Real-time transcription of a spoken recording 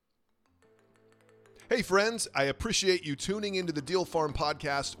Hey friends, I appreciate you tuning into the Deal Farm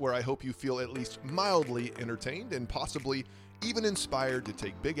podcast, where I hope you feel at least mildly entertained and possibly even inspired to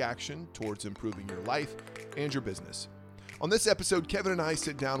take big action towards improving your life and your business. On this episode, Kevin and I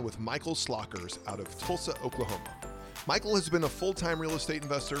sit down with Michael Slockers out of Tulsa, Oklahoma. Michael has been a full-time real estate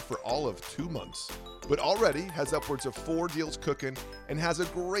investor for all of 2 months, but already has upwards of 4 deals cooking and has a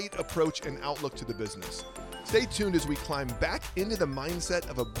great approach and outlook to the business. Stay tuned as we climb back into the mindset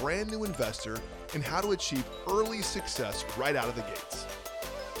of a brand new investor and how to achieve early success right out of the gates.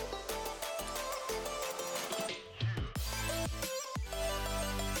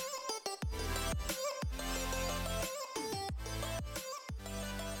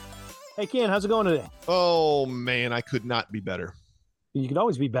 Hey, Ken, how's it going today? Oh, man, I could not be better. You could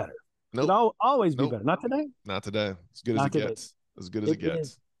always be better. Nope. You could always be Nope. better. Not today? Not today. As good as it gets. As good as it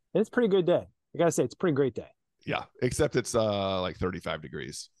gets. It's a pretty good day. I got to say, it's a pretty great day. Yeah, except it's like 35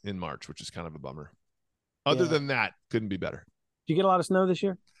 degrees in March, which is kind of a bummer. Other than that, couldn't be better. Did you get a lot of snow this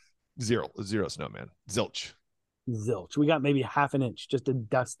year? Zero snow, man. Zilch. We got maybe half an inch, just a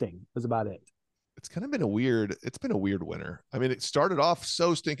dusting was about it. It's kind of been a weird winter. I mean, it started off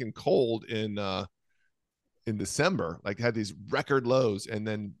so stinking cold in December, like had these record lows, and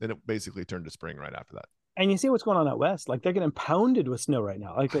then it basically turned to spring right after that. And you see what's going on out west. Like they're getting pounded with snow right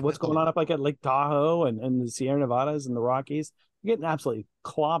now. Like what's going on up like at Lake Tahoe and the Sierra Nevadas and the Rockies. You're getting absolutely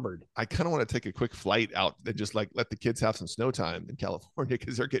clobbered. I kind of want to take a quick flight out and just like let the kids have some snow time in California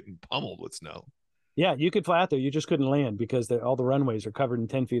because they're getting pummeled with snow. Yeah, you could fly out there. You just couldn't land because all the runways are covered in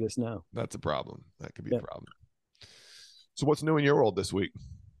 10 feet of snow. That's a problem. That could be a problem. So what's new in your world this week?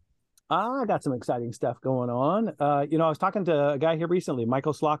 I got some exciting stuff going on. I was talking to a guy here recently,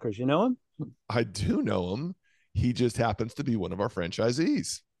 Michael Slockers. You know him? I do know him. He just happens to be one of our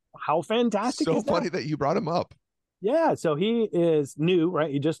franchisees. How fantastic so is that? Funny that you brought him up. Yeah, so he is new, right?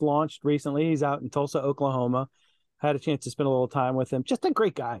 He just launched recently. He's out in Tulsa, Oklahoma. Had a chance to spend a little time with him. Just a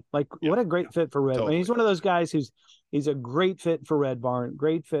great guy. What a great fit for Red Barn. He's one of those guys he's a great fit for Red Barn,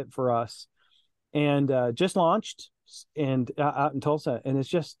 great fit for us. And just launched and out in Tulsa. And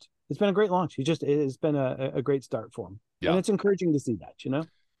it's been a great launch. It's been a great start for him. Yeah. And it's encouraging to see that,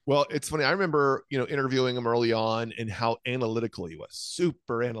 Well, it's funny. I remember, interviewing him early on and how analytical he was.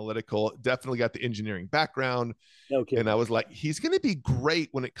 Super analytical. Definitely got the engineering background. No kidding. And I was like, he's going to be great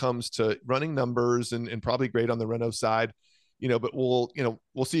when it comes to running numbers and probably great on the reno side. But we'll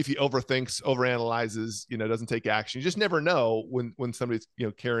see if he overthinks, overanalyzes, doesn't take action. You just never know when somebody's,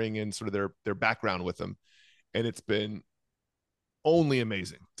 carrying in sort of their background with them. And it's been only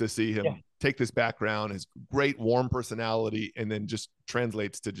amazing to see him take this background, his great warm personality, and then just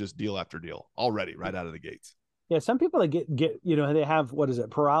translates to just deal after deal already right out of the gates. Yeah. Some people that get, they have,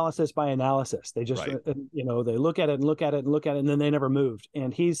 paralysis by analysis. They just, they look at it and look at it and look at it, and then they never moved.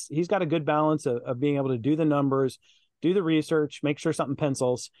 And he's got a good balance of being able to do the numbers, do the research, make sure something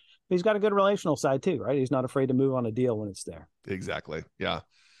pencils. But he's got a good relational side too, right? He's not afraid to move on a deal when it's there. Exactly. Yeah.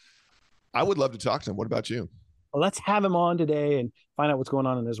 I would love to talk to him. What about you? Well, let's have him on today and find out what's going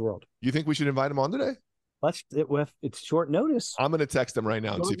on in his world. You think we should invite him on today? It's short notice. I'm going to text him right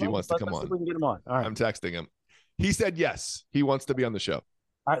now and see if he wants to come on. See if we can get him on. All right. I'm texting him. He said yes. He wants to be on the show. All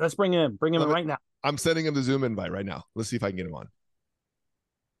right, let's bring him in. Bring him in right now. I'm sending him the Zoom invite right now. Let's see if I can get him on.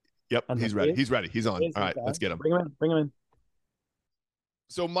 Yep, he's ready. He's ready. He's on. All right, let's get him. Bring him in.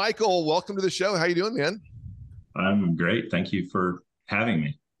 So, Michael, welcome to the show. How you doing, man? I'm great. Thank you for having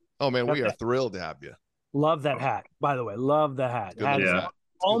me. Oh, man, we are thrilled to have you. Love that hat, by the way. Love the hat.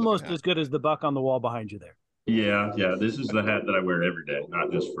 Almost as good as the buck on the wall behind you there. Yeah. This is the hat that I wear every day,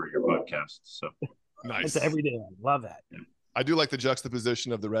 not just for your podcast. So nice. It's everyday hat. Love that. Yeah. I do like the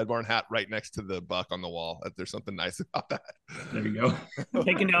juxtaposition of the Red Barn hat right next to the buck on the wall. There's something nice about that. There you go.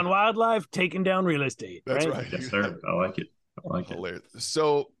 Taking down wildlife, taking down real estate. That's right. Yes, sir. I like it. Hilarious.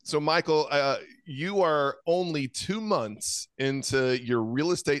 So Michael, you are only 2 months into your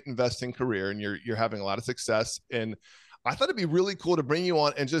real estate investing career, and you're having a lot of success. And I thought it'd be really cool to bring you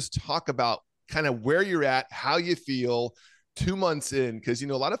on and just talk about kind of where you're at, how you feel 2 months in, because a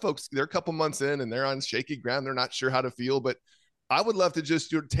lot of folks, they're a couple months in and they're on shaky ground. They're not sure how to feel, but I would love to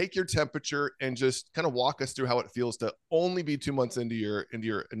just take your temperature and just kind of walk us through how it feels to only be 2 months into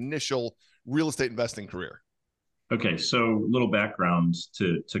your initial real estate investing career. Okay, so little background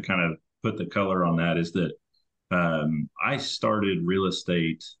to kind of put the color on that is that I started real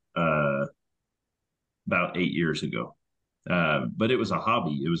estate about 8 years ago, but it was a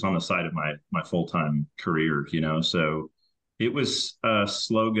hobby. It was on the side of my full-time career, so it was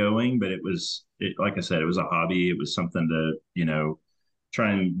slow going, but like I said, it was a hobby. It was something to,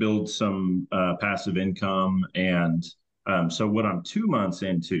 try and build some passive income. And so what I'm 2 months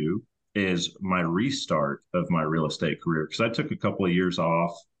into is my restart of my real estate career, because I took a couple of years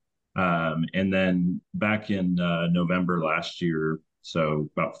off. And then back in November last year, so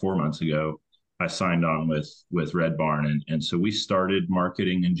about 4 months ago, I signed on with Red Barn, and so we started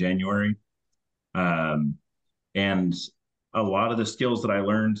marketing in January. And a lot of the skills that I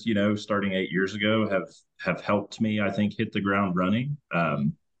learned, starting 8 years ago, have helped me, I think, hit the ground running.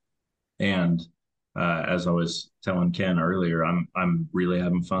 And as I was telling Ken earlier, I'm really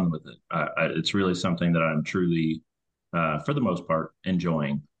having fun with it. It's really something that I'm truly, for the most part,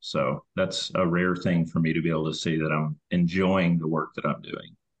 enjoying. So that's a rare thing for me to be able to say that I'm enjoying the work that I'm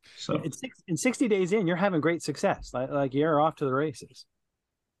doing. So in 60 days in, you're having great success. Like you're off to the races.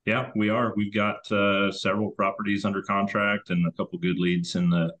 Yeah, we are. We've got several properties under contract and a couple good leads in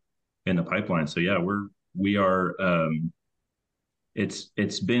the pipeline. So yeah, we are.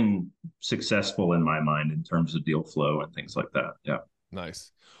 It's been successful in my mind in terms of deal flow and things like that. Yeah.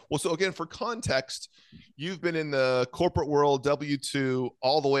 Nice. Well, so again, for context, you've been in the corporate world, W-2,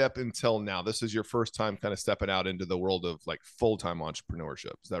 all the way up until now. This is your first time kind of stepping out into the world of like full-time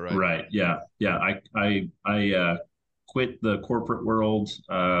entrepreneurship. Is that right? Right. Yeah. Yeah. I quit the corporate world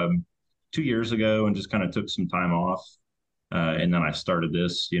 2 years ago and just kind of took some time off. And then I started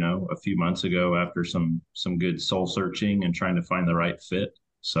this, a few months ago after some good soul searching and trying to find the right fit.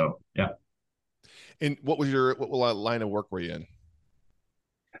 So, yeah. And what line of work were you in?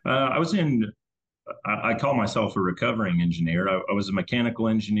 I call myself a recovering engineer. I was a mechanical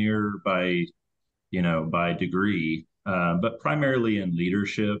engineer by degree, but primarily in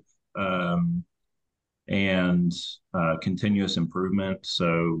leadership and continuous improvement.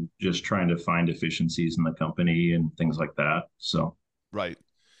 So just trying to find efficiencies in the company and things like that. So, right.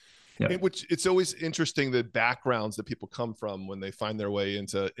 Yeah. Which it's always interesting the backgrounds that people come from when they find their way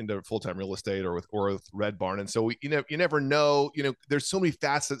into full-time real estate or with Red Barn. And so you never know, there's so many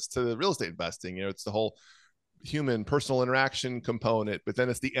facets to the real estate investing. It's the whole human personal interaction component, but then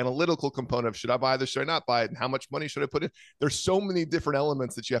it's the analytical component of should I buy this, should I not buy it, and how much money should I put in? There's so many different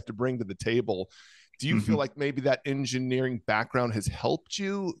elements that you have to bring to the table. Do you feel like maybe that engineering background has helped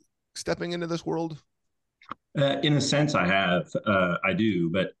you stepping into this world? In a sense, I have. I do,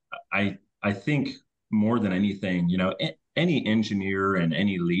 but I think more than anything, any engineer and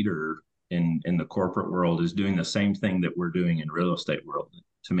any leader in the corporate world is doing the same thing that we're doing in real estate world,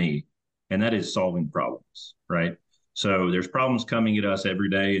 to me, and that is solving problems, right? So there's problems coming at us every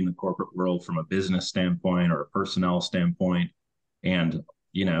day in the corporate world from a business standpoint or a personnel standpoint, and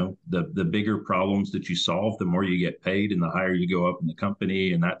the bigger problems that you solve, the more you get paid, and the higher you go up in the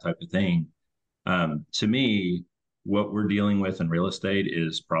company, and that type of thing. To me, what we're dealing with in real estate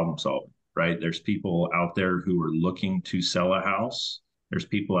is problem solving, right? There's people out there who are looking to sell a house. There's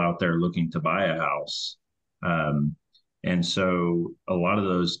people out there looking to buy a house. And so a lot of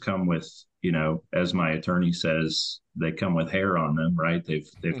those come with, as my attorney says, they come with hair on them, right?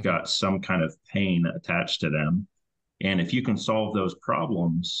 They've got some kind of pain attached to them. And if you can solve those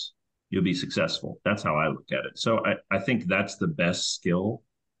problems, you'll be successful. That's how I look at it. So I think that's the best skill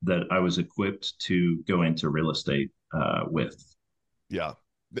that I was equipped to go into real estate with. Yeah.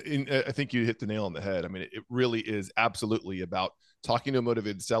 I think you hit the nail on the head. I mean, it really is absolutely about talking to a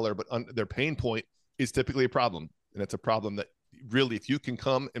motivated seller, but their pain point is typically a problem. And it's a problem that really, if you can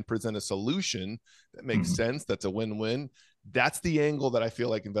come and present a solution that makes sense, that's a win-win. That's the angle that I feel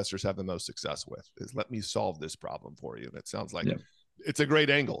like investors have the most success with, is let me solve this problem for you. And it sounds like it's a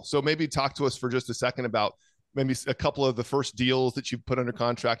great angle. So maybe talk to us for just a second about maybe a couple of the first deals that you've put under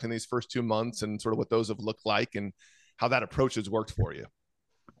contract in these first 2 months and sort of what those have looked like and how that approach has worked for you.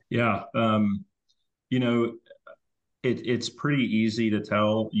 Yeah. It's pretty easy to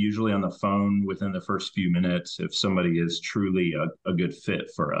tell usually on the phone within the first few minutes if somebody is truly a good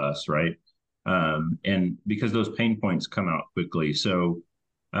fit for us, right? And because those pain points come out quickly. So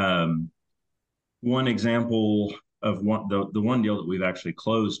one example of the one deal that we've actually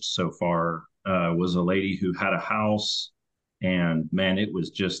closed so far was a lady who had a house, and man, it was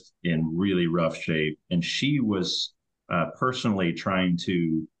just in really rough shape. And she was personally trying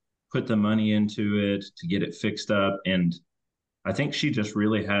to put the money into it to get it fixed up. And I think she just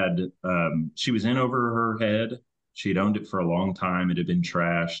really had, she was in over her head. She'd owned it for a long time. It had been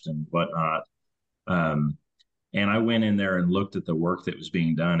trashed and whatnot. And I went in there and looked at the work that was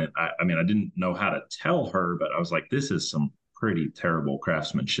being done. And I mean, I didn't know how to tell her, but I was like, this is some pretty terrible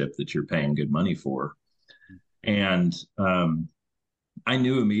craftsmanship that you're paying good money for. And I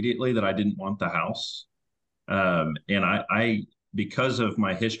knew immediately that I didn't want the house. And I because of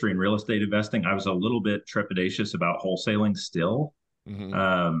my history in real estate investing, I was a little bit trepidatious about wholesaling still.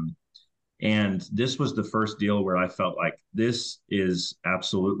 And this was the first deal where I felt like this is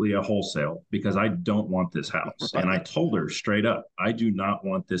absolutely a wholesale because I don't want this house. Right. And I told her straight up, I do not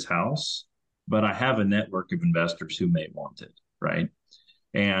want this house, but I have a network of investors who may want it. Right.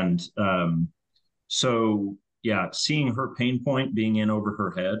 And so, yeah, seeing her pain point being in over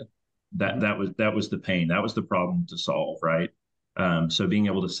her head, that was the pain. That was the problem to solve. Right. So being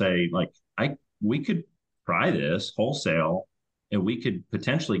able to say, like, we could try this wholesale and we could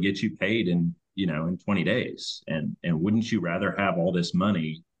potentially get you paid in, in 20 days. And wouldn't you rather have all this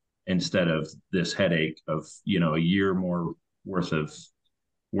money instead of this headache of, a year more worth of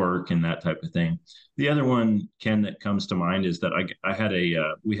work and that type of thing. The other one, Ken, that comes to mind is that I had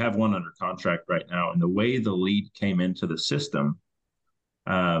we have one under contract right now. And the way the lead came into the system,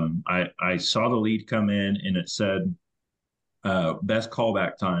 I saw the lead come in and it said, best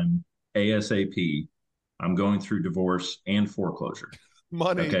callback time, ASAP. I'm going through divorce and foreclosure.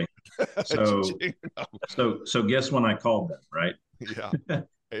 Money. Okay. So guess when I called them, right? Yeah.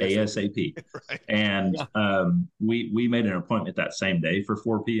 ASAP. Right. And we made an appointment that same day for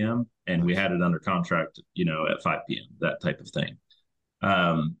 4 p.m. and we had it under contract, at 5 p.m., that type of thing.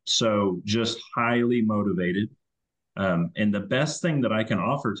 So just highly motivated. And the best thing that I can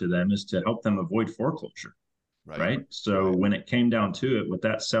offer to them is to help them avoid foreclosure. Right. So when it came down to it, what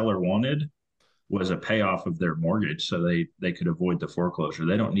that seller wanted was a payoff of their mortgage so they could avoid the foreclosure.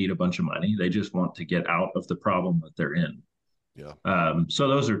 They don't need a bunch of money. They just want to get out of the problem that they're in. Yeah. So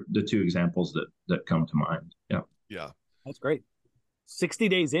those are the two examples that come to mind. Yeah. Yeah. That's great. 60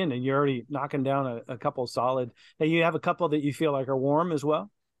 days in and you're already knocking down a couple solid. Now you have a couple that you feel like are warm as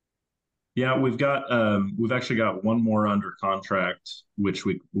well. Yeah, we've actually got one more under contract, which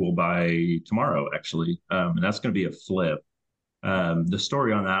we will buy tomorrow, actually. And that's going to be a flip. The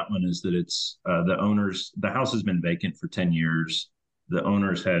story on that one is that it's the house has been vacant for 10 years. The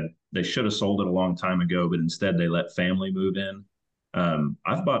owners they should have sold it a long time ago, but instead they let family move in.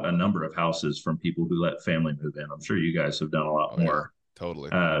 I've bought a number of houses from people who let family move in. I'm sure you guys have done a lot more. Yeah, totally.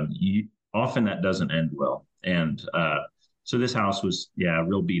 Often that doesn't end well. And so this house was,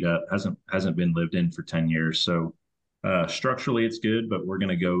 real beat up, hasn't been lived in for 10 years. So structurally it's good, but we're going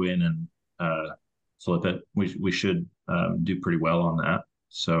to go in and flip it. We should do pretty well on that.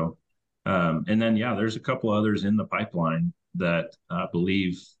 So, and then, there's a couple others in the pipeline that I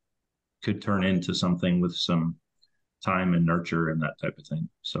believe could turn into something with some time and nurture and that type of thing.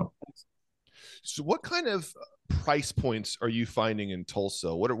 So what kind of price points are you finding in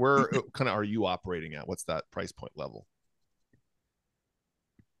Tulsa? Where kind of are you operating at? What's that price point level?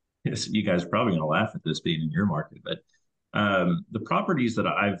 Yes, you guys are probably going to laugh at this being in your market, but the properties that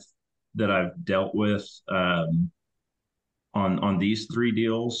I've dealt with on these 3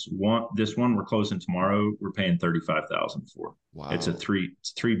 deals, this one we're closing tomorrow, we're paying $35,000 for. Wow. It's a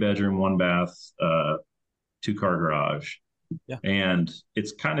 3-bedroom, 1 bath, 2-car garage. Yeah. And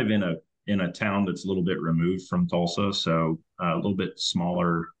it's kind of in a town that's a little bit removed from Tulsa, so a little bit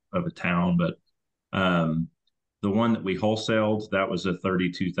smaller of a town, but the one that we wholesaled, that was a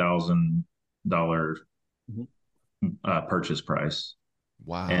 $32,000 purchase price.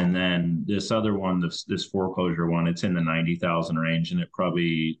 Wow. And then this other one, this foreclosure one, it's in the 90,000 range, and it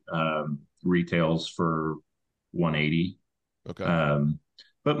probably retails for 180. Okay.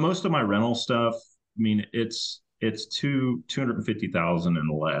 But most of my rental stuff, I mean, it's 250,000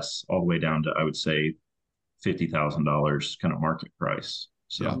 and less, all the way down to, I would say, $50,000 kind of market price.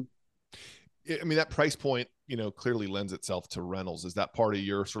 So, I mean, that price point, clearly lends itself to rentals. Is that part of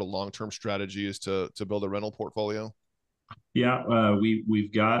your sort of long-term strategy, is to build a rental portfolio? Yeah,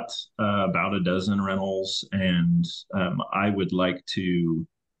 we've got about a dozen rentals, and I would like to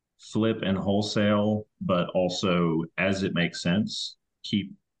flip and wholesale, but also, as it makes sense,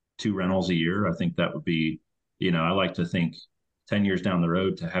 keep 2 rentals a year. I think that would be, I like to think 10 years down the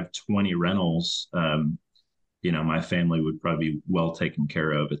road to have 20 rentals. My family would probably be well taken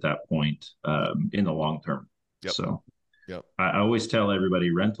care of at that point in the long term. Yep. So yep. I always tell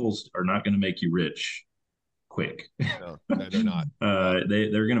everybody, rentals are not going to make you rich quick. No, they're not.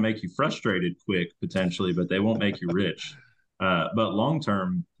 They're going to make you frustrated quick potentially, but they won't make you rich. But long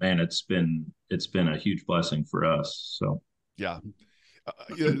term, man, it's been a huge blessing for us. So yeah.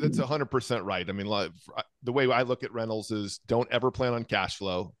 That's 100% right. I mean, the way I look at rentals is don't ever plan on cash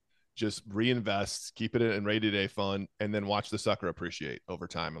flow. Just reinvest, keep it in rainy day fund, and then watch the sucker appreciate over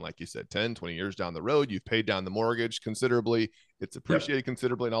time. And like you said, 10, 20 years down the road, you've paid down the mortgage considerably. It's appreciated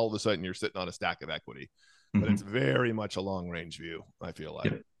considerably. And all of a sudden you're sitting on a stack of equity, but it's very much a long range view, I feel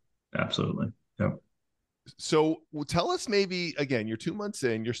like. Yep. Absolutely. Yep. So tell us, maybe, again, you're 2 months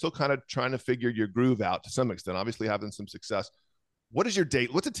in, you're still kind of trying to figure your groove out to some extent, obviously having some success. What is your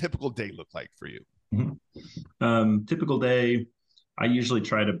date? What's a typical day look like for you? Typical day, I usually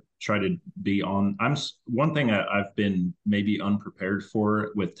try to be on. One thing I've been maybe unprepared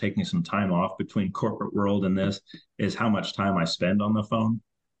for with taking some time off between corporate world and this is how much time I spend on the phone.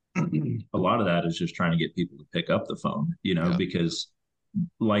 A lot of that is just trying to get people to pick up the phone, because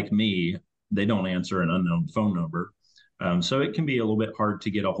like me, they don't answer an unknown phone number. So it can be a little bit hard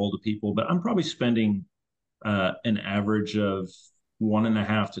to get a hold of people, but I'm probably spending an average of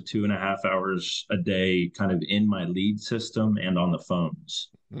 1.5 to 2.5 hours a day kind of in my lead system and on the phones.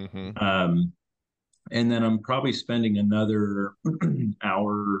 And then I'm probably spending another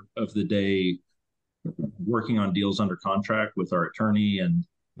hour of the day working on deals under contract with our attorney and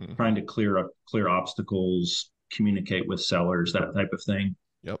trying to clear obstacles, communicate with sellers, that type of thing.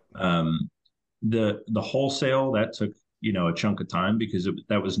 Yep. The wholesale, that took, a chunk of time because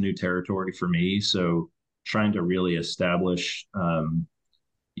that was new territory for me. So trying to really establish,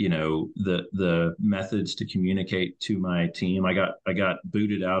 the methods to communicate to my team. I got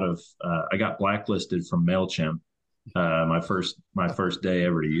booted out of, I got blacklisted from MailChimp, my first day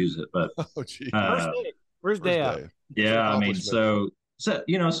ever to use it. But first day out. Yeah. I mean, so, some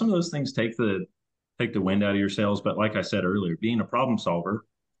of those things take the wind out of your sails. But like I said earlier, being a problem solver,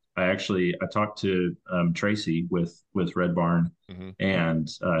 I talked to Tracy with Red Barn, and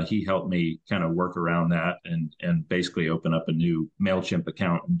he helped me kind of work around that and basically open up a new MailChimp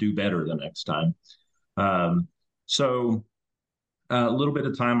account and do better the next time. So a little bit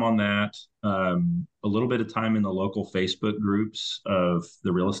of time on that, a little bit of time in the local Facebook groups of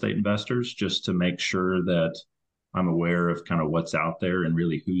the real estate investors, just to make sure that I'm aware of kind of what's out there and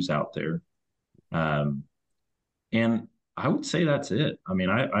really who's out there. And I would say that's it. I mean,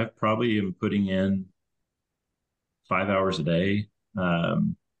 I probably am putting in 5 hours a day,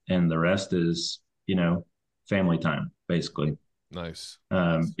 and the rest is, family time, basically. Nice.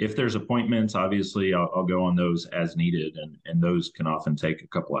 If there's appointments, obviously I'll go on those as needed, and those can often take a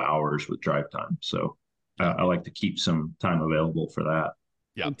couple of hours with drive time. So I like to keep some time available for that.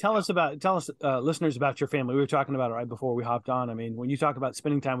 Yeah. And tell us, listeners, about your family. We were talking about it right before we hopped on. I mean, when you talk about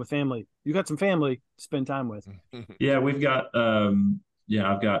spending time with family, you got some family to spend time with. Yeah, we've got,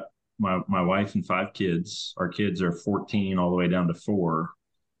 I've got my wife and 5 kids. Our kids are 14 all the way down to 4.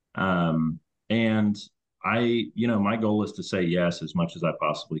 And my goal is to say yes as much as I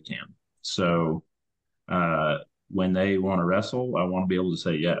possibly can. So, when they want to wrestle, I want to be able to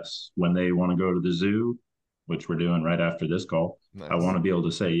say yes. When they want to go to the zoo, which we're doing right after this call, nice. I want to be able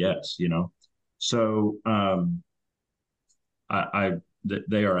to say yes, So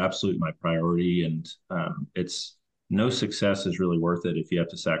they are absolutely my priority, and it's no success is really worth it if you have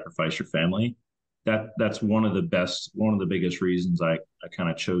to sacrifice your family. That's one of the biggest reasons I kind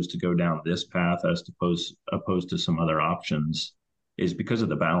of chose to go down this path as opposed to some other options, is because of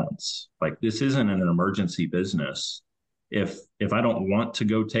the balance. Like, this isn't an emergency business. If I don't want to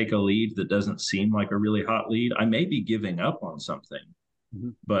go take a lead that doesn't seem like a really hot lead, I may be giving up on something,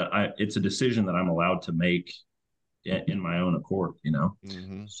 but it's a decision that I'm allowed to make in my own accord,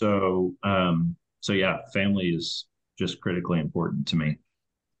 So yeah, family is just critically important to me.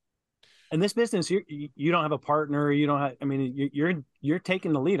 And this business, you don't have a partner. You don't have, I mean, you're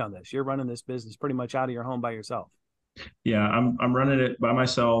taking the lead on this. You're running this business pretty much out of your home by yourself. Yeah, I'm running it by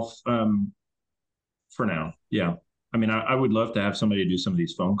myself for now. Yeah. I mean, I would love to have somebody do some of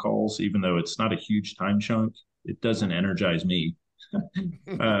these phone calls, even though it's not a huge time chunk. It doesn't energize me.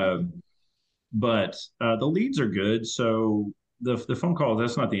 But the leads are good. So the phone calls,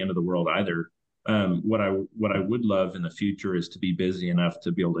 that's not the end of the world either. What I would love in the future is to be busy enough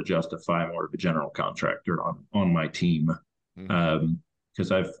to be able to justify more of a general contractor on my team. Because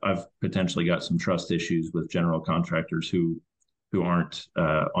I've potentially got some trust issues with general contractors who aren't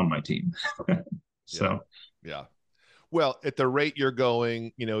on my team. So yeah. Well, at the rate you're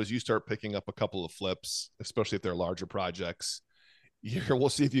going, as you start picking up a couple of flips, especially if they're larger projects, we'll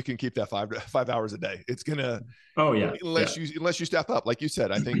see if you can keep that 5 hours a day. It's gonna, unless you step up, like you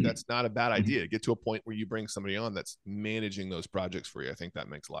said. I think that's not a bad idea. Get to a point where you bring somebody on that's managing those projects for you. I think that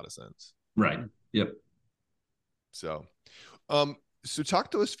makes a lot of sense. Right. Yep. So, so talk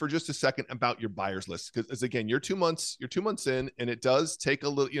to us for just a second about your buyers list, because again, you're 2 months in, and it does take a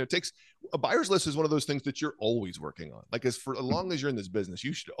little, it takes a buyers list is one of those things that you're always working on. Like, as long as you're in this business,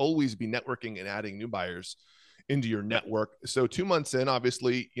 you should always be networking and adding new buyers into your network. So 2 months in,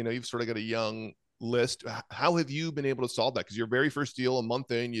 obviously, you've sort of got a young list. How have you been able to solve that? Because your very first deal, a month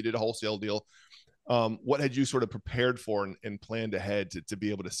in, you did a wholesale deal. What had you sort of prepared for and planned ahead to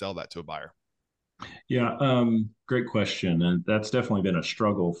be able to sell that to a buyer? Yeah, great question. And that's definitely been a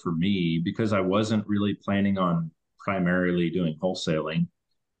struggle for me, because I wasn't really planning on primarily doing wholesaling,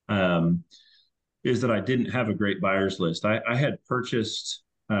 is that I didn't have a great buyer's list. I had purchased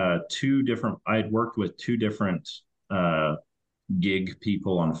I had worked with two different gig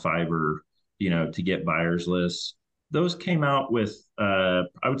people on Fiverr, to get buyer's lists. Those came out with, I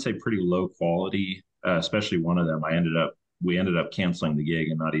would say, pretty low quality, especially one of them. We ended up canceling the gig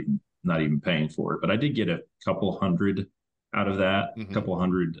and not even paying for it. But I did get a couple hundred out of that, a couple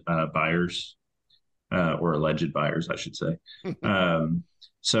hundred buyers, or alleged buyers, I should say.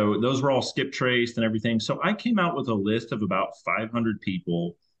 So those were all skip traced and everything. So I came out with a list of about 500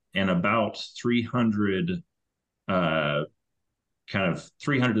 people, and about 300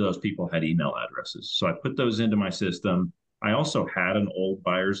 300 of those people had email addresses. So I put those into my system. I also had an old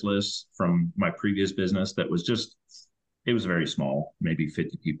buyers list from my previous business that was it was very small, maybe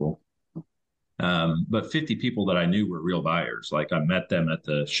 50 people. But 50 people that I knew were real buyers. Like I met them at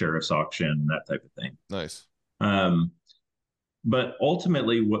the sheriff's auction, that type of thing. Nice. But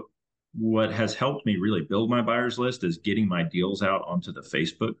ultimately, what has helped me really build my buyers list is getting my deals out onto the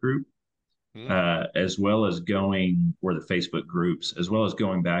Facebook group. As well as the Facebook groups, as well as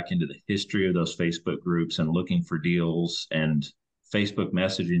going back into the history of those Facebook groups and looking for deals and Facebook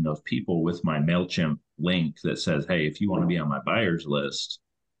messaging those people with my MailChimp link that says, hey, if you want to be on my buyer's list,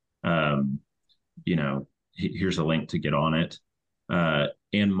 here's a link to get on it.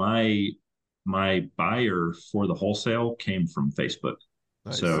 And my buyer for the wholesale came from Facebook.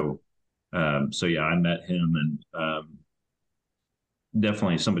 Nice. So yeah, I met him, and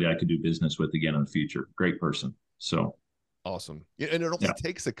definitely somebody I could do business with again in the future. Great person. So awesome. Yeah, and it only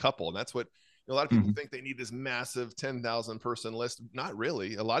takes a couple. And that's what a lot of people think they need, this massive 10,000 person list. Not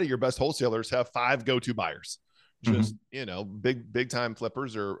really. A lot of your best wholesalers have 5 go-to buyers, just, big time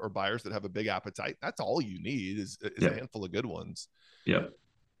flippers or buyers that have a big appetite. That's all you need is a handful of good ones. Yeah.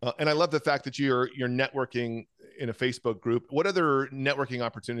 And I love the fact that you're networking in a Facebook group. What other networking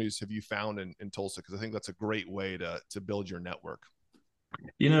opportunities have you found in Tulsa? Because I think that's a great way to build your network.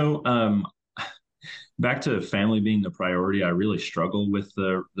 Back to family being the priority, I really struggle with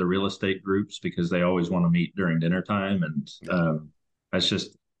the real estate groups because they always want to meet during dinner time. And that's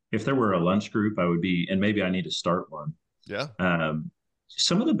just, if there were a lunch group, I would be, and maybe I need to start one. Yeah.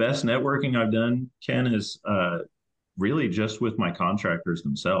 Some of the best networking I've done, Ken, is really just with my contractors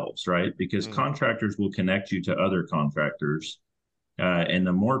themselves, right? Because contractors will connect you to other contractors. And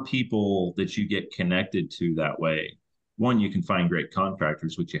the more people that you get connected to that way, one, you can find great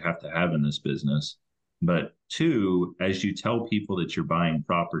contractors, which you have to have in this business. But two, as you tell people that you're buying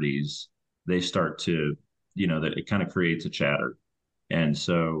properties, they start to, that it kind of creates a chatter. And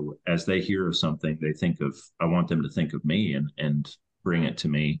so as they hear of something, I want them to think of me and bring it to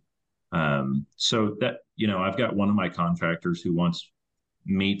me. So that, I've got one of my contractors who wants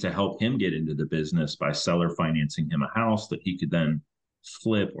me to help him get into the business by seller financing him a house that he could then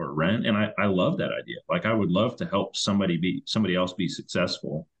flip or rent. And I love that idea. Like I would love to help somebody else be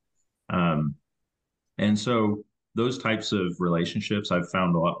successful. And so those types of relationships I've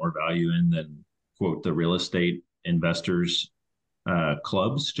found a lot more value in than, quote, the real estate investors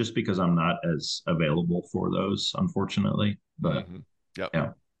clubs, just because I'm not as available for those, unfortunately. But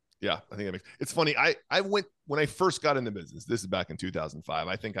yeah, I think it's funny. I went, when I first got in the business, this is back in 2005,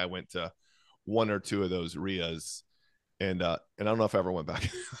 I think I went to 1 or 2 of those RIAs. And I don't know if I ever went back.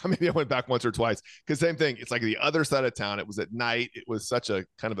 Maybe I went back once or twice, because same thing. It's like the other side of town. It was at night. It was such a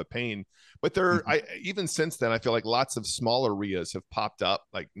kind of a pain. But even since then, I feel like lots of smaller RIAs have popped up.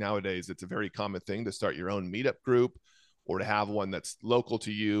 Like nowadays, it's a very common thing to start your own meetup group or to have one that's local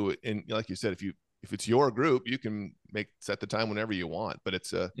to you. And like you said, if it's your group, you can set the time whenever you want. But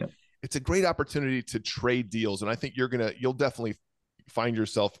it's a great opportunity to trade deals. And I think you'll definitely find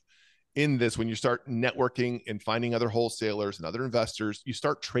yourself in this when you start networking and finding other wholesalers and other investors. You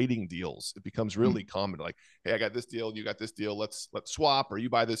start trading deals. It becomes really common. Like, hey, I got this deal, you got this deal. Let's swap, or you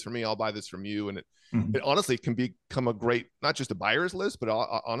buy this from me, I'll buy this from you. And it honestly can become a great, not just a buyer's list, but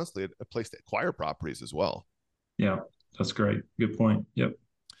honestly a place to acquire properties as well. Yeah, that's great. Good point. Yep.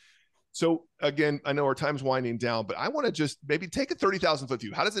 So again, I know our time's winding down, but I want to just maybe take a 30,000 foot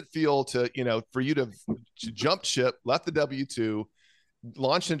view. How does it feel to, for you to jump ship, left the W-2,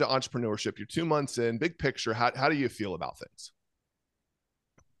 launched into entrepreneurship? You're 2 months in, big picture. How do you feel about things?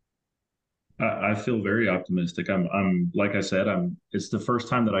 I feel very optimistic. I'm like I said, it's the first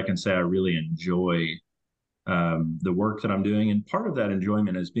time that I can say I really enjoy the work that I'm doing. And part of that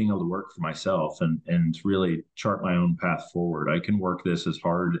enjoyment is being able to work for myself and really chart my own path forward. I can work this as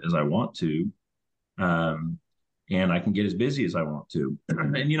hard as I want to. And I can get as busy as I want to.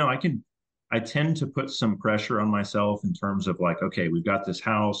 And, I tend to put some pressure on myself in terms of like, okay, we've got this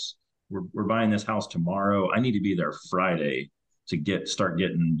house, we're buying this house tomorrow. I need to be there Friday to start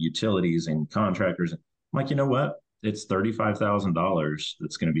getting utilities and contractors. I'm like, you know what? It's $35,000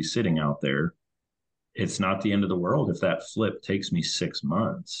 that's going to be sitting out there. It's not the end of the world if that flip takes me 6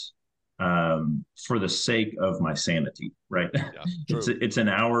 months, for the sake of my sanity, right? Yeah, It's an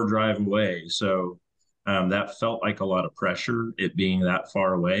hour drive away. So that felt like a lot of pressure, it being that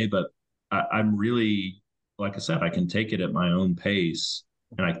far away. But I'm really, like I said, I can take it at my own pace,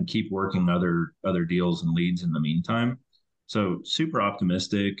 and I can keep working other deals and leads in the meantime. So super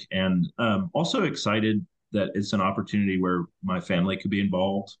optimistic, and also excited that it's an opportunity where my family could be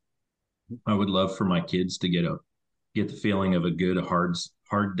involved. I would love for my kids to get the feeling of a good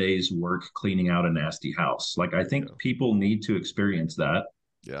hard day's work cleaning out a nasty house. Like, I think people need to experience that.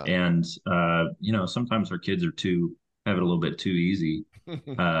 Yeah. And sometimes our kids have it a little bit too easy.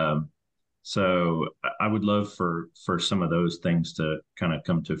 So I would love for some of those things to kind of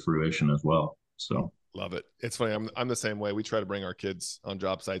come to fruition as well. So love it. It's funny. I'm the same way. We try to bring our kids on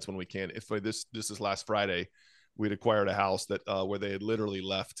job sites when we can. If this last Friday, we'd acquired a house that where they had literally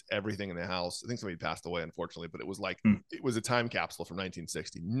left everything in the house. I think somebody passed away, unfortunately, but it was like it was a time capsule from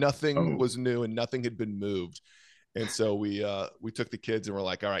 1960. Nothing was new and nothing had been moved. And so we took the kids and we're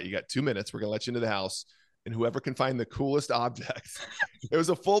like, all right, you got 2 minutes. We're gonna let you into the house, and whoever can find the coolest object. It was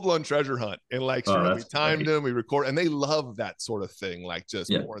a full-blown treasure hunt. And like, sure, we timed them, we record, and they love that sort of thing, like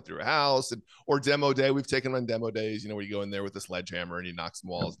just pouring through a house or demo day. We've taken on demo days, where you go in there with a sledgehammer and you knock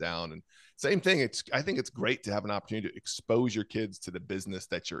some walls down. And same thing. I think it's great to have an opportunity to expose your kids to the business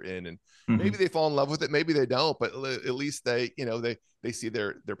that you're in. And maybe they fall in love with it, maybe they don't, but at least they see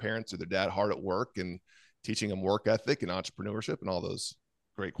their parents or their dad hard at work and teaching them work ethic and entrepreneurship and all those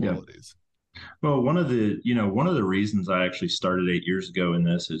great qualities. Well, one of the reasons I actually started 8 years ago in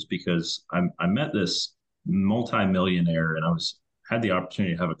this is because I met this multimillionaire, and had the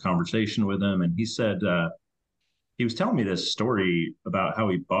opportunity to have a conversation with him. And he said, he was telling me this story about how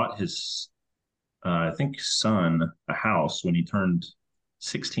he bought his, I think, son a house when he turned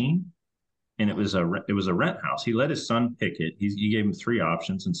 16. And it was a rent house. He let his son pick it. He gave him 3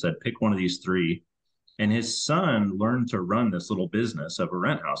 options and said, pick one of these 3. And his son learned to run this little business of a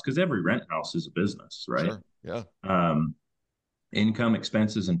rent house, because every rent house is a business, right? Sure. Yeah. Income,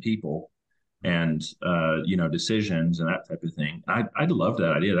 expenses, and people, and decisions and that type of thing. I love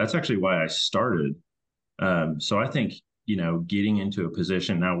that idea. That's actually why I started. So I think getting into a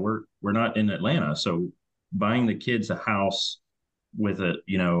position now, we're not in Atlanta, so buying the kids a house with a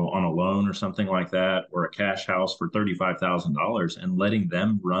on a loan or something like that, or a cash house for $35,000, and letting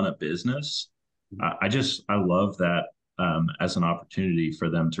them run a business. I love that as an opportunity for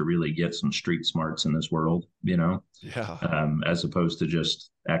them to really get some street smarts in this world, as opposed to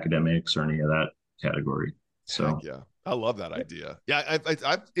just academics or any of that category. So yeah, I love that idea. Yeah,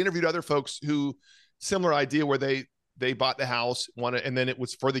 I've interviewed other folks who similar idea where they bought the house, and then it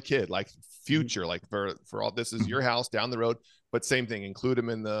was for the kid, like future, like for all, this is your house down the road. But same thing, include them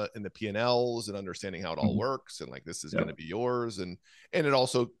in the P&Ls and understanding how it all works, and like, this is going to be yours, and it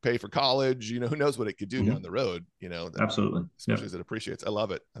also pay for college. Who knows what it could do down the road. Absolutely, especially as it appreciates. I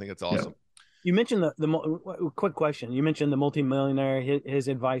love it. I think it's awesome. You mentioned the quick question. You mentioned the multimillionaire, his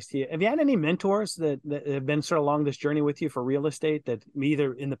advice to you. Have you had any mentors that have been sort of along this journey with you for real estate, that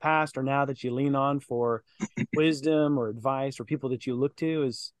either in the past or now that you lean on for wisdom or advice, or people that you look to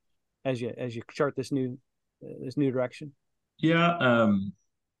as you chart this new direction? Yeah. I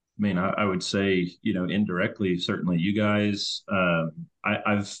mean, I would say, indirectly, certainly you guys.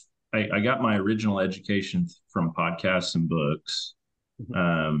 I got my original education from podcasts and books.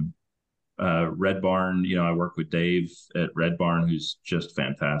 Red Barn, I work with Dave at Red Barn, who's just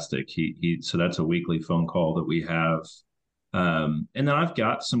fantastic. So that's a weekly phone call that we have. And then I've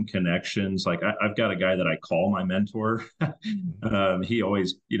got some connections. Like I've got a guy that I call my mentor. He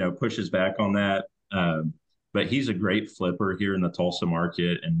always, pushes back on that. But he's a great flipper here in the Tulsa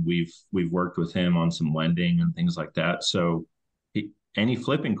market, and we've worked with him on some lending and things like that. So any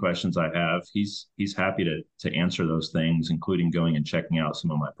flipping questions I have, he's happy to answer those things, including going and checking out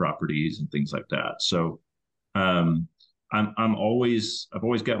some of my properties and things like that. So I've always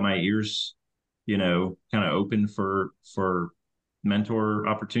got my ears, kind of open for mentor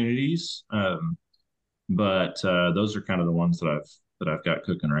opportunities. But those are kind of the ones that I've got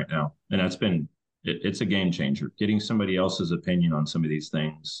cooking right now, and it's a game changer. Getting somebody else's opinion on some of these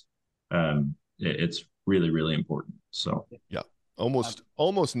things, it's really, really important. So yeah,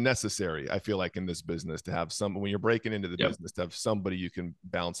 almost necessary. I feel like in this business to have when you're breaking into the business, to have somebody you can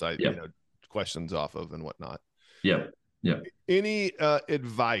bounce questions off of and whatnot. Yeah. Yeah. Any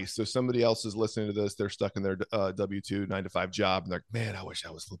advice? So somebody else is listening to this, they're stuck in their W-2 9-to-5 job, and they're like, man, I wish I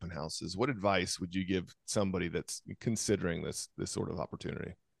was flipping houses. What advice would you give somebody that's considering this sort of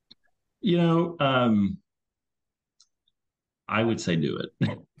opportunity? I would say do it.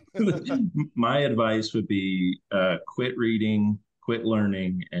 My advice would be quit reading, quit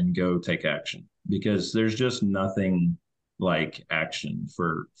learning, and go take action, because there's just nothing like action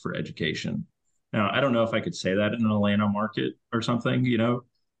for education. Now, I don't know if I could say that in an Atlanta market or something,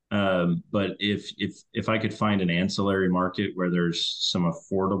 but if I could find an ancillary market where there's some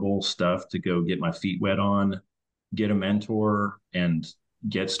affordable stuff to go get my feet wet on, get a mentor, and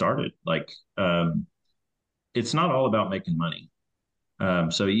get started. It's not all about making money.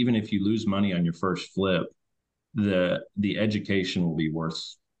 So even if you lose money on your first flip, the education will be worth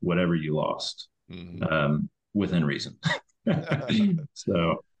whatever you lost, within reason.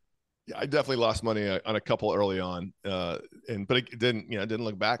 So yeah, I definitely lost money on a couple early on, but it didn't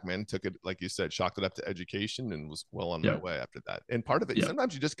look back, man. Took it, like you said, chalked it up to education, and was well on my way after that. And part of it,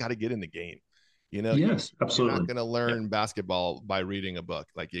 sometimes you just got to get in the game. Yes, absolutely. You're not going to learn basketball by reading a book.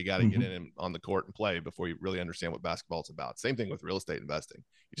 Like, you got to get in on the court and play before you really understand what basketball is about. Same thing with real estate investing.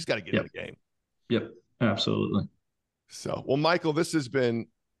 You just got to get in the game. Yep, absolutely. So, well, Michael, this has been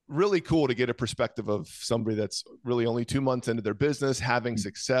really cool to get a perspective of somebody that's really only 2 months into their business, having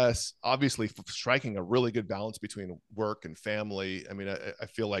success, obviously striking a really good balance between work and family. I mean, I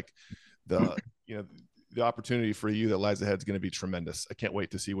feel like the opportunity for you that lies ahead is going to be tremendous. I can't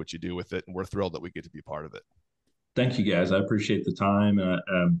wait to see what you do with it, and we're thrilled that we get to be part of it. Thank you, guys. I appreciate the time.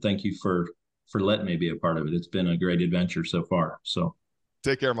 Thank you for letting me be a part of it. It's been a great adventure so far. So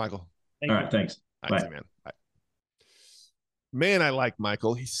take care, Michael. All right. Thanks. Bye. Man. Bye. Man, I like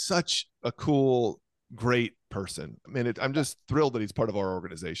Michael. He's such a cool, great person. I mean, I'm just thrilled that he's part of our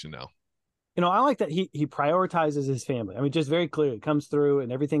organization now. I like that he prioritizes his family. I mean, just very clear. It comes through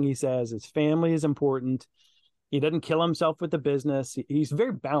and everything he says. His family is important. He doesn't kill himself with the business. He's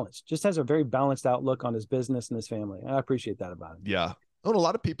very balanced, just has a very balanced outlook on his business and his family. And I appreciate that about him. Yeah. And a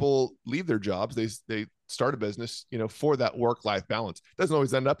lot of people leave their jobs. They start a business, for that work-life balance. It doesn't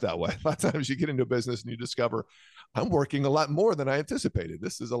always end up that way. A lot of times you get into a business and you discover, I'm working a lot more than I anticipated.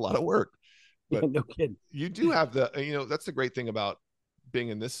 This is a lot of work. But no kidding. You do have that's the great thing about being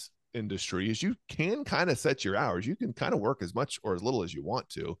in this industry, is you can kind of set your hours. You can kind of work as much or as little as you want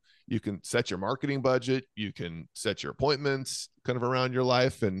to. You can set your marketing budget. You can set your appointments kind of around your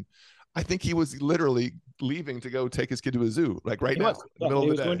life. And I think he was literally leaving to go take his kid to a zoo, like right now, in the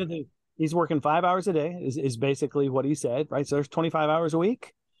middle of the day. He's working 5 hours a day is basically what he said, right? So there's 25 hours a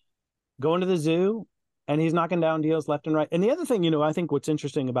week, going to the zoo, and he's knocking down deals left and right. And the other thing, I think what's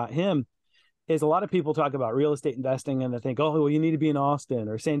interesting about him is a lot of people talk about real estate investing and they think, oh, well, you need to be in Austin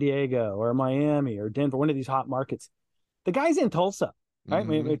or San Diego or Miami or Denver, one of these hot markets. The guy's in Tulsa, right? I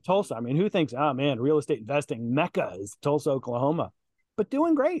mean, Tulsa. I mean, who thinks, oh man, real estate investing Mecca is Tulsa, Oklahoma, but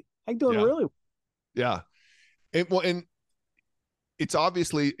doing great. Like doing really well. Yeah. And it's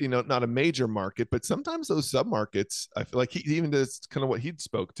obviously, not a major market, but sometimes those submarkets, I feel like he even does kind of what he'd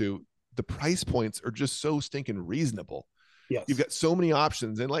spoke to. The price points are just so stinking reasonable. Yes. You've got so many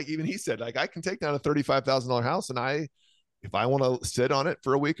options. And like, even he said, like, I can take down a $35,000 house, and if I want to sit on it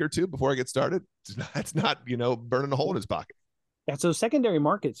for a week or two before I get started, it's not, burning a hole in his pocket. Yeah. So secondary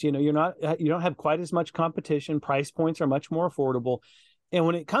markets, you don't have quite as much competition. Price points are much more affordable. And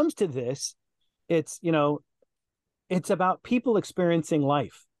when it comes to this, it's about people experiencing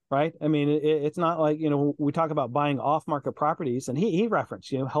life, right? I mean, it's not like, we talk about buying off-market properties, and he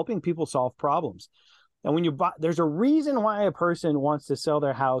referenced, helping people solve problems. And when you buy, there's a reason why a person wants to sell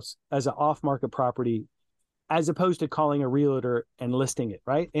their house as an off-market property, as opposed to calling a realtor and listing it,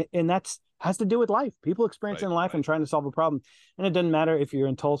 right? And that's has to do with life, people experiencing life and trying to solve a problem. And it doesn't matter if you're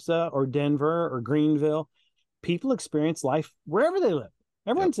in Tulsa or Denver or Greenville, people experience life wherever they live.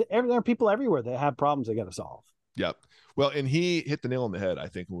 There are people everywhere that have problems they got to solve. Yep. Well, and he hit the nail on the head, I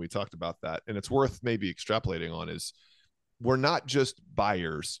think, when we talked about that. And it's worth maybe extrapolating on is, we're not just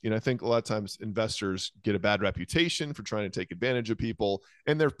buyers. I think a lot of times investors get a bad reputation for trying to take advantage of people.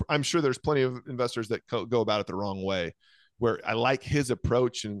 And I'm sure there's plenty of investors that go about it the wrong way, where I like his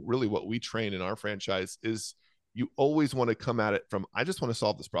approach. And really what we train in our franchise is, you always want to come at it from, I just want to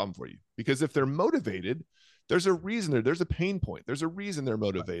solve this problem for you. Because if they're motivated, there's a reason there's a pain point. There's a reason they're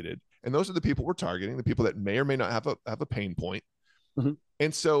motivated. And those are the people we're targeting, the people that may or may not have a pain point. Mm-hmm.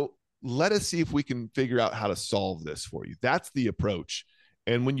 And so let us see if we can figure out how to solve this for you. That's the approach.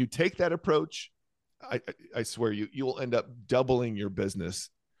 And when you take that approach, I swear you will end up doubling your business,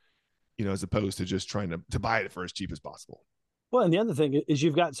 as opposed to just trying to buy it for as cheap as possible. Well, and the other thing is,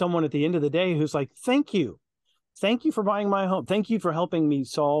 you've got someone at the end of the day who's like, thank you. thank you for buying my home. Thank you for helping me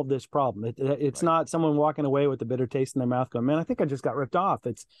solve this problem. It's not someone walking away with a bitter taste in their mouth going, man, I think I just got ripped off.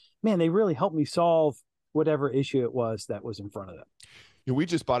 It's, man, they really helped me solve whatever issue it was that was in front of them. We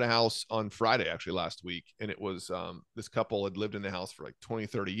just bought a house on Friday, actually last week. And it was, this couple had lived in the house for like 20,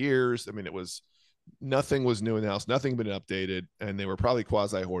 30 years. I mean, nothing was new in the house, nothing been updated. And they were probably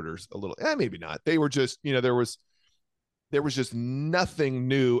quasi hoarders a little, maybe not. They were just, there was just nothing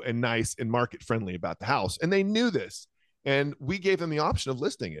new and nice and market friendly about the house. And they knew this. And we gave them the option of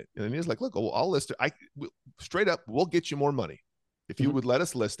listing it. And he was like, look, I'll list it. Straight up, we'll get you more money. If you would let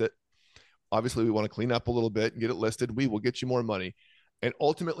us list it. Obviously, we want to clean up a little bit and get it listed. We will get you more money. And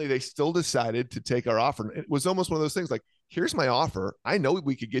ultimately, they still decided to take our offer. And it was almost one of those things like, here's my offer. I know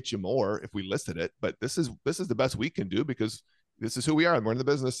we could get you more if we listed it, but this is the best we can do because this is who we are. And we're in the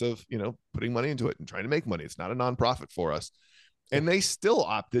business of, putting money into it and trying to make money. It's not a nonprofit for us. And they still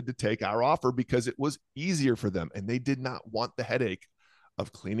opted to take our offer because it was easier for them. And they did not want the headache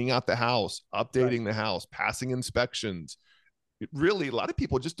of cleaning out the house, updating the house, passing inspections. Really, a lot of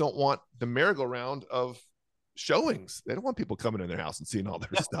people just don't want the merry-go-round of showings. They don't want people coming in their house and seeing all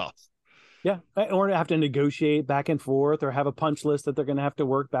their stuff. Yeah. Or have to negotiate back and forth or have a punch list that they're going to have to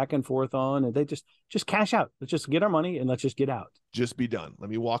work back and forth on. And they just cash out. Let's just get our money and let's just get out. Just be done.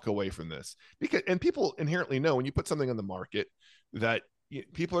 Let me walk away from this. And people inherently know when you put something on the market that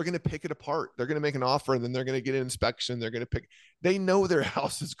people are going to pick it apart. They're going to make an offer and then they're going to get an inspection. They know their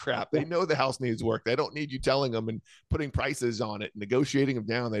house is crap. They know the house needs work. They don't need you telling them and putting prices on it, negotiating them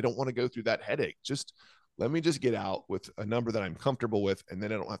down. They don't want to go through that headache. Let me just get out with a number that I'm comfortable with, and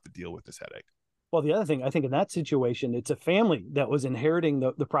then I don't have to deal with this headache. Well, the other thing, I think in that situation, it's a family that was inheriting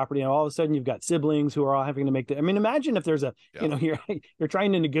the property, and all of a sudden you've got siblings who are all having to make imagine if there's you're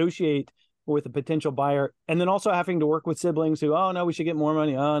trying to negotiate with a potential buyer, and then also having to work with siblings who, oh no, we should get more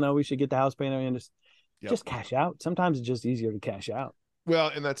money. Oh no, we should get the house painted, and just cash out. Sometimes it's just easier to cash out.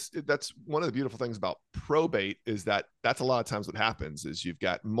 Well, and that's one of the beautiful things about probate is that's a lot of times what happens is you've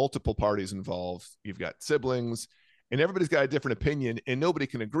got multiple parties involved. You've got siblings and everybody's got a different opinion and nobody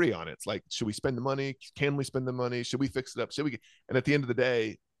can agree on it. It's like, should we spend the money? Can we spend the money? Should we fix it up? And at the end of the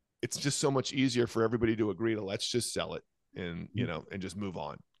day, it's just so much easier for everybody to agree to let's just sell it and, and just move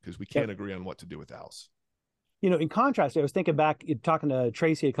on because we can't agree on what to do with the house. In contrast, I was thinking back, talking to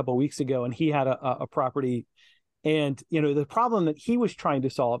Tracy a couple of weeks ago, and he had a property. And, the problem that he was trying to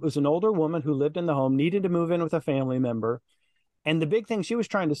solve was an older woman who lived in the home, needed to move in with a family member. And the big thing she was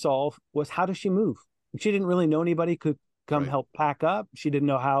trying to solve was how does she move? She didn't really know anybody could come help pack up. She didn't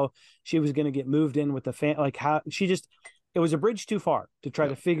know how she was going to get moved in with the it was a bridge too far to try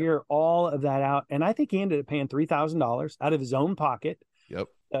to figure all of that out. And I think he ended up paying $3,000 out of his own pocket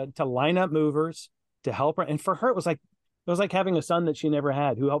to line up movers to help her. And for her, it was like having a son that she never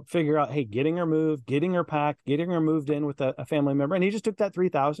had who helped figure out, hey, getting her moved, getting her packed, getting her moved in with a family member. And he just took that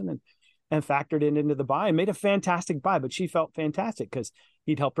 $3,000 and factored it into the buy and made a fantastic buy. But she felt fantastic because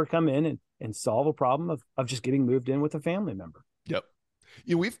he'd helped her come in and solve a problem of just getting moved in with a family member. Yep.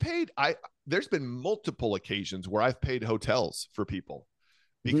 There's been multiple occasions where I've paid hotels for people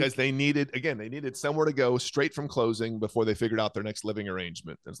because they needed somewhere to go straight from closing before they figured out their next living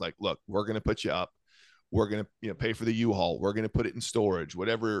arrangement. It's like, look, we're going to put you up. We're going to pay for the U-Haul. We're going to put it in storage,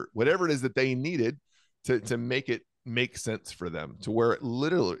 whatever it is that they needed to make it make sense for them, to where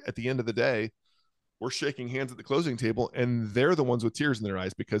literally at the end of the day, we're shaking hands at the closing table and they're the ones with tears in their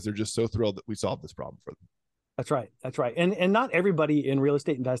eyes because they're just so thrilled that we solved this problem for them. That's right. And not everybody in real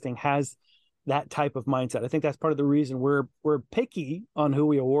estate investing has that type of mindset. I think that's part of the reason we're picky on who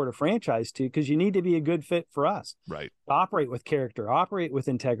we award a franchise to, because you need to be a good fit for us. Right. Operate with character, operate with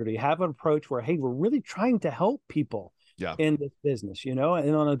integrity, have an approach where, hey, we're really trying to help people in this business, and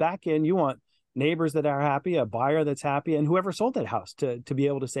on the back end, you want neighbors that are happy, a buyer that's happy, and whoever sold that house to be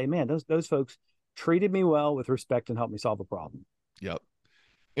able to say, man, those folks treated me well with respect and helped me solve a problem. Yep.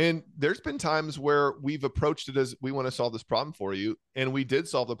 And there's been times where we've approached it as we want to solve this problem for you. And we did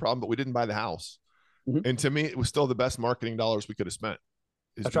solve the problem, but we didn't buy the house. And to me, it was still the best marketing dollars we could have spent.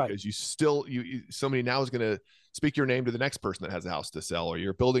 Somebody now is going to speak your name to the next person that has a house to sell, or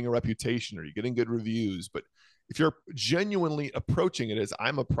you're building a reputation, or you're getting good reviews. But if you're genuinely approaching it as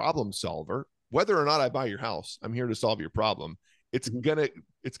I'm a problem solver, whether or not I buy your house, I'm here to solve your problem. It's going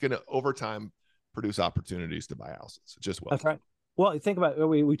to over time produce opportunities to buy houses. It just will. That's right. Well, think about it.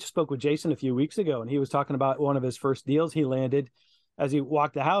 We spoke with Jason a few weeks ago, and he was talking about one of his first deals he landed as he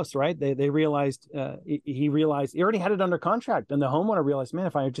walked the house, right? They realized, he realized he already had it under contract, and the homeowner realized, man,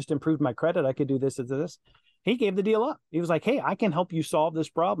 if I just improved my credit, I could do this and this. He gave the deal up. He was like, hey, I can help you solve this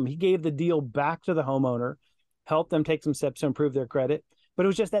problem. He gave the deal back to the homeowner, helped them take some steps to improve their credit. But it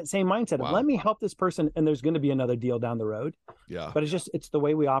was just that same mindset of let me help this person, and there's going to be another deal down the road. Yeah. But it's the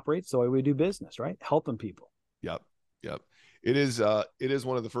way we operate, it's the way we do business, right? Helping people. Yep. It is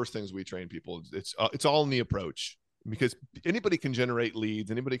one of the first things we train people. It's all in the approach, because anybody can generate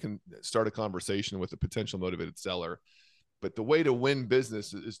leads, anybody can start a conversation with a potential motivated seller. But the way to win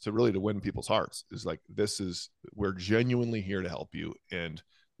business is to win people's hearts. Is like, we're genuinely here to help you. And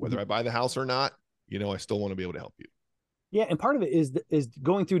whether I buy the house or not, I still want to be able to help you. Yeah. And part of it is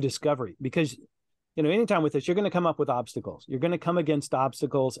going through discovery, because, anytime with this, you're going to come up with obstacles. You're going to come against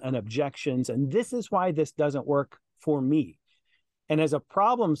obstacles and objections. And this is why this doesn't work for me. And as a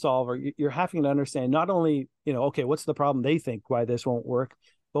problem solver, you're having to understand not only, okay, what's the problem they think why this won't work,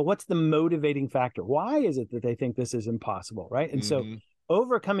 but what's the motivating factor? Why is it that they think this is impossible, right? And so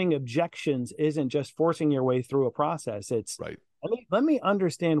overcoming objections isn't just forcing your way through a process. It's right. Let me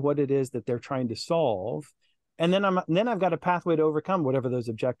understand what it is that they're trying to solve. And then I've got a pathway to overcome whatever those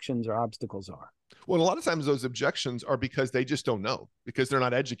objections or obstacles are. Well, a lot of times those objections are because they just don't know, because they're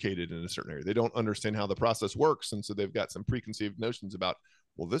not educated in a certain area. They don't understand how the process works. And so they've got some preconceived notions about,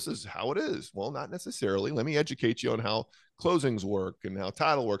 well, this is how it is. Well, not necessarily. Let me educate you on how closings work and how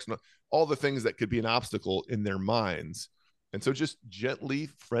title works and all the things that could be an obstacle in their minds. And so just gently,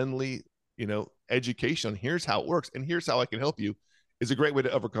 friendly, education, here's how it works and here's how I can help you, is a great way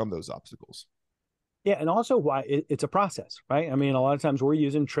to overcome those obstacles. Yeah. And also why it's a process, right? I mean, a lot of times we're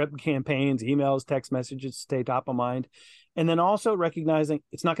using trip campaigns, emails, text messages to stay top of mind. And then also recognizing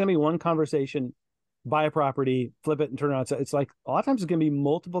it's not going to be one conversation, buy a property, flip it and turn around. So it's like a lot of times it's going to be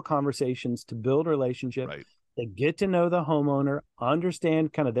multiple conversations to build a relationship, right, to get to know the homeowner,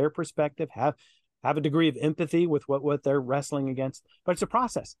 understand kind of their perspective, have a degree of empathy with what they're wrestling against. But it's a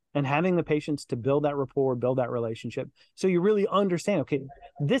process, and having the patience to build that rapport, build that relationship. So you really understand, okay,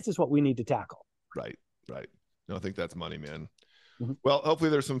 this is what we need to tackle. Right. No, I think that's money, man. Mm-hmm. Well, hopefully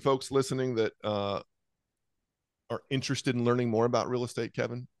there's some folks listening that are interested in learning more about real estate.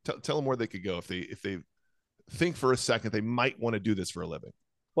 Kevin, tell them where they could go if they think for a second they might want to do this for a living.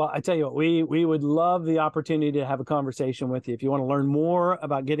 Well, I tell you what, we would love the opportunity to have a conversation with you. If you want to learn more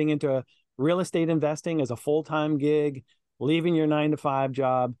about getting into real estate investing as a full-time gig, leaving your 9-to-5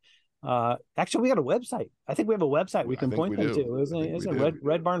 job. Actually, we got a website. I think we have a website we can point them to. Isn't it?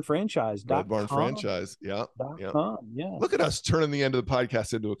 Red Barn Franchise. Red Barn Franchise. Yeah. Yeah. Look at us turning the end of the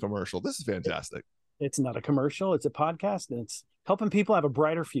podcast into a commercial. This is fantastic. It's not a commercial. It's a podcast, and it's helping people have a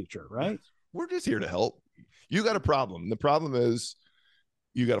brighter future, right? We're just here to help. You got a problem. The problem is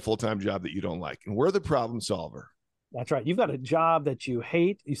you got a full-time job that you don't like, and we're the problem solver. That's right. You've got a job that you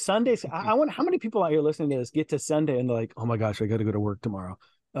hate. Sundays. I wonder how many people out here listening to this get to Sunday and they're like, oh my gosh, I got to go to work tomorrow.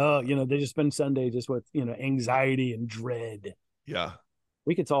 Oh, they just spend Sunday just with, anxiety and dread. Yeah.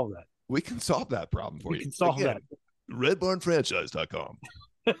 We can solve that. We can solve that problem for you. We can solve that. RedBarnFranchise.com.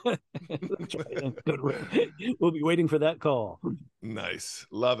 That's right. Good. We'll be waiting for that call. Nice.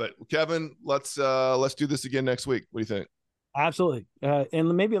 Love it. Kevin, let's do this again next week. What do you think? Absolutely.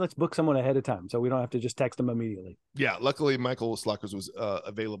 And maybe let's book someone ahead of time so we don't have to just text them immediately. Yeah. Luckily, Michael Slockers was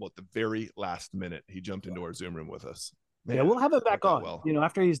available at the very last minute. He jumped into our Zoom room with us. Man, yeah, we'll have him back on. Well.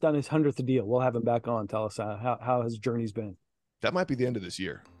 After he's done his 100th deal, we'll have him back on. Tell us how his journey's been. That might be the end of this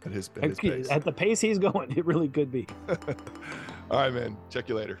year at his pace. At the pace he's going, it really could be. All right, man. Check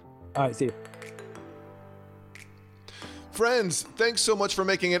you later. All right, see you. Friends, thanks so much for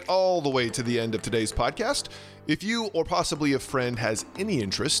making it all the way to the end of today's podcast. If you or possibly a friend has any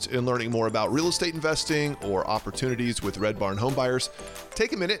interest in learning more about real estate investing or opportunities with Red Barn Homebuyers,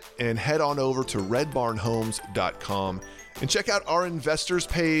 take a minute and head on over to redbarnhomes.com and check out our investors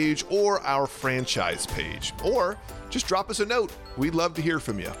page or our franchise page, or just drop us a note. We'd love to hear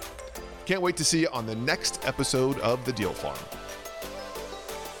from you. Can't wait to see you on the next episode of The Deal Farm.